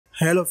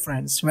Hello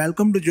friends,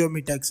 welcome to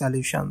Geometry Tech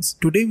Solutions.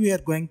 Today we are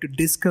going to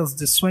discuss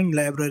the Swing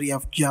library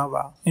of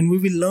Java and we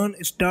will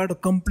start a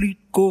complete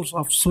course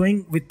of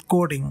Swing with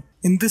coding.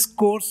 In this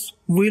course,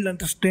 we'll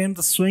understand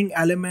the Swing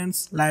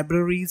elements,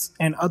 libraries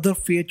and other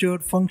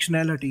featured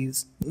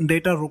functionalities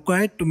that are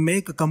required to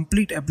make a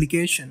complete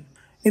application.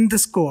 In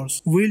this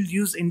course, we'll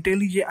use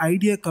IntelliJ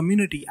Idea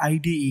Community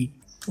IDE,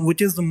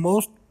 which is the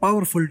most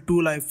powerful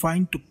tool I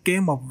find to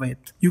come up with.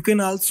 You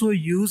can also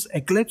use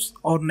Eclipse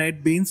or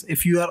NetBeans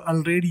if you are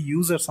already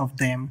users of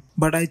them,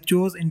 but I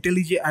chose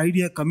IntelliJ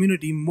Idea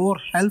Community more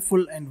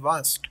helpful and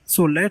vast.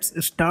 So let's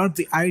start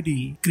the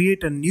IDE.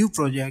 Create a new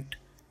project.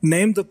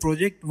 Name the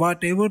project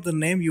whatever the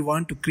name you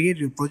want to create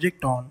your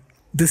project on.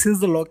 This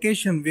is the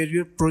location where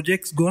your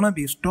project's gonna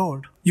be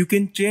stored. You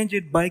can change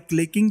it by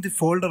clicking the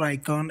folder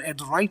icon at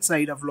the right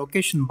side of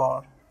location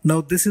bar. Now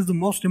this is the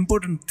most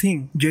important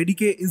thing.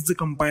 JDK is the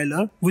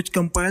compiler which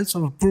compiles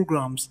our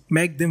programs,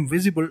 make them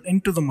visible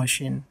into the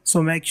machine.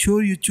 So make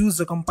sure you choose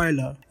the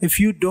compiler. If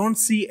you don't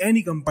see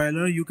any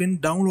compiler, you can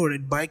download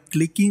it by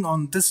clicking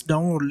on this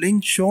download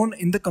link shown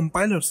in the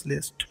compilers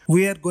list.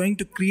 We are going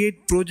to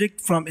create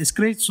project from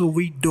scratch, so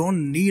we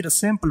don't need a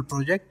sample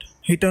project.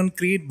 Hit on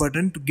create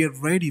button to get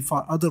ready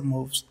for other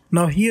moves.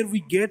 Now here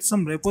we get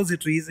some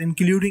repositories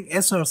including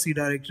src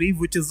directory,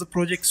 which is the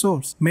project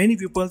source. Many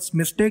people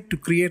mistake to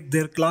create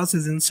their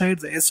classes inside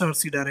the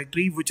src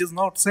directory, which is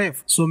not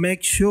safe. So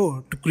make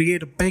sure to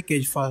create a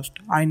package first.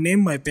 I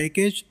name my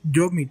package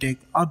JobMeTech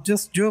or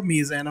just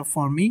JobMe is enough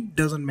for me,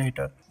 doesn't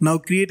matter. Now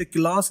create a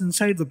class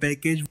inside the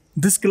package.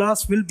 This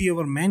class will be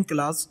our main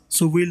class,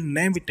 so we'll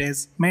name it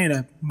as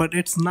main-app, but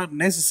it's not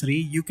necessary.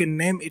 You can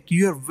name it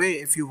your way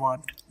if you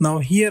want. Now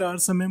here are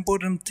some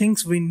important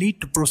things we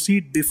need to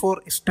proceed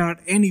before start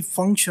any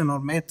function or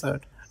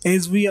method.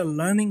 As we are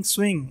learning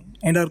Swing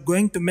and are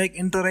going to make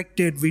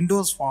interactive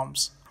Windows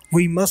forms,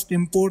 we must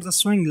import the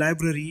Swing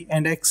library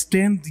and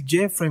extend the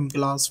JFrame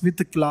class with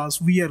the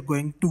class we are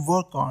going to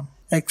work on.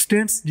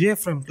 Extends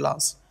JFrame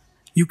class.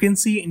 You can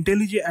see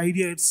IntelliJ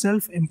Idea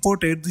itself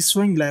imported the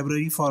Swing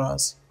library for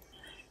us.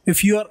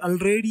 If you are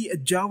already a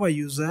Java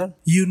user,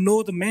 you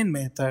know the main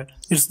method.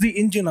 It's the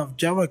engine of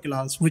Java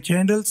class which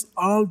handles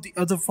all the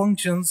other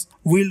functions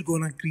we're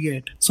gonna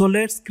create. So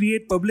let's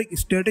create public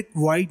static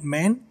void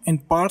main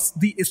and parse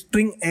the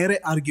string array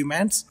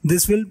arguments.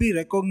 This will be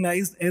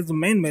recognized as the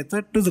main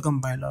method to the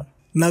compiler.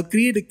 Now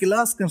create a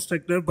class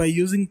constructor by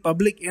using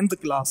public and the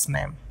class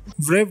name,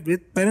 wrapped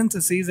with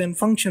parentheses and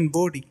function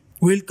body.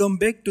 We'll come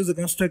back to the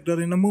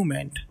constructor in a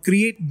moment.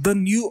 Create the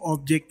new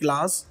object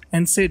class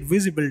and set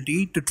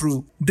visibility to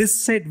true. This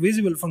set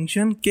visible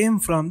function came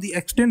from the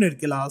extended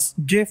class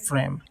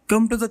JFrame.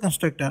 Come to the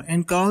constructor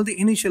and call the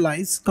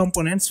initialize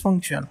components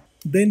function.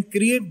 Then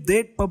create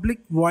that public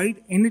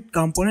void init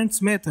components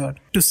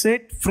method to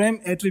set frame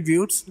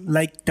attributes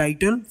like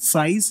title,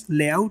 size,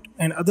 layout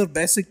and other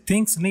basic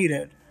things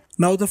needed.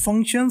 Now the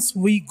functions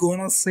we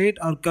gonna set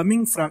are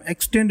coming from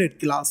extended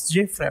class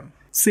JFrame.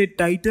 Set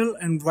title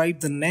and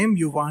write the name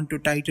you want to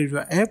title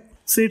your app.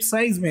 Set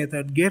size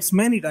method gets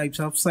many types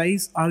of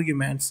size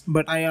arguments,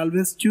 but I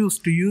always choose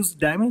to use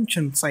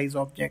dimension size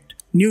object.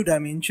 New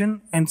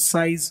dimension and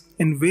size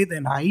in width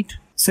and height.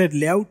 Set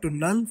layout to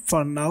null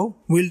for now.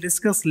 We'll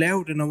discuss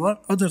layout in our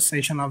other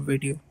session of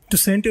video. To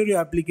center your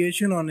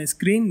application on a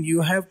screen,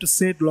 you have to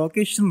set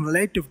location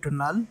relative to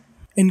null.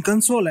 In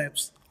console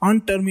apps,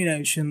 on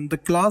termination, the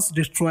class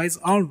destroys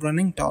all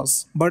running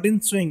tasks. But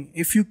in Swing,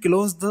 if you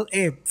close the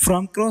app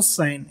from cross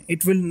sign,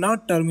 it will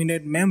not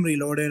terminate memory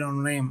loaded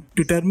on RAM.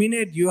 To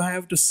terminate, you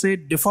have to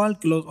set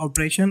default close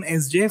operation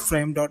as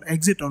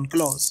jframe.exit on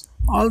close.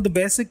 All the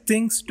basic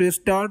things to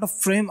start a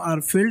frame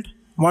are filled.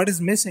 What is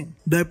missing?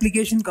 The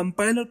application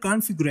compiler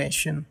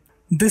configuration.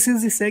 This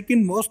is the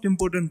second most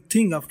important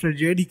thing after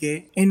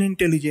JDK in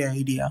IntelliJ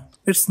Idea.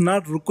 It's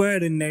not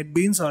required in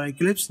NetBeans or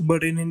Eclipse,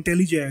 but in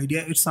IntelliJ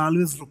Idea it's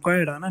always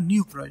required on a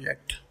new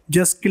project.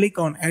 Just click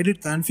on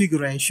Edit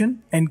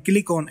Configuration and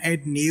click on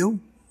Add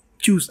New.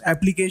 Choose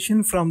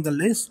Application from the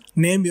list,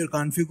 name your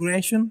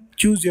configuration,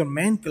 choose your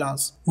main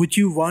class which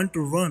you want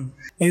to run.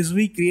 As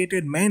we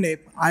created main app,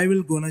 I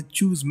will gonna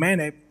choose main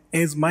app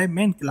as my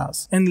main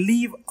class and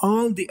leave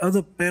all the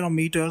other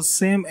parameters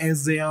same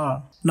as they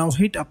are. Now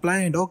hit apply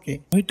and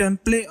OK. Hit on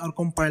play or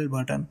compile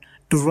button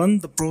to run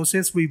the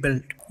process we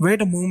built.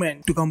 Wait a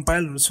moment to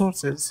compile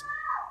resources.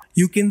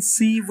 You can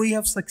see we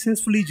have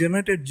successfully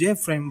generated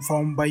JFrame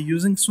form by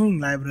using Swing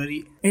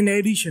library. In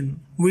addition,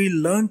 we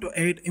learned to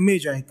add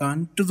image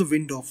icon to the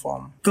window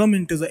form. Come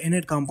into the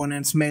init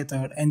components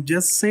method and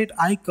just set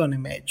icon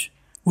image,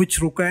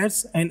 which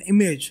requires an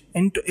image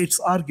into its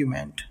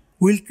argument.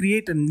 We'll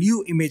create a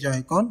new image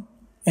icon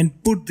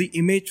and put the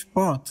image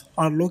path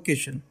or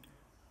location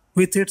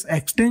with its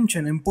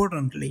extension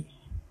importantly.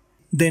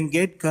 Then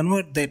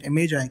convert that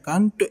image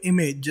icon to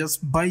image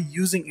just by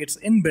using its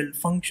inbuilt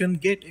function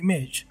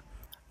getImage.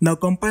 Now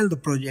compile the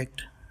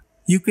project.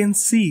 You can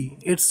see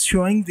it's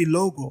showing the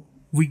logo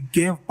we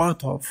gave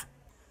path of.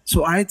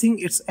 So I think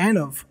it's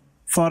enough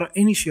for our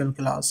initial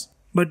class.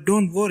 But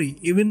don't worry,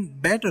 even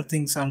better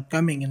things are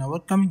coming in our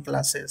coming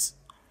classes.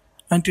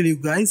 Until you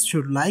guys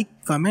should like,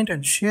 comment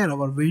and share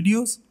our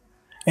videos.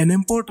 And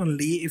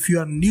importantly, if you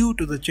are new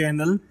to the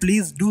channel,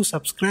 please do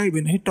subscribe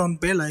and hit on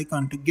bell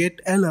icon to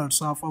get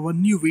alerts of our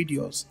new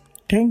videos.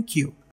 Thank you.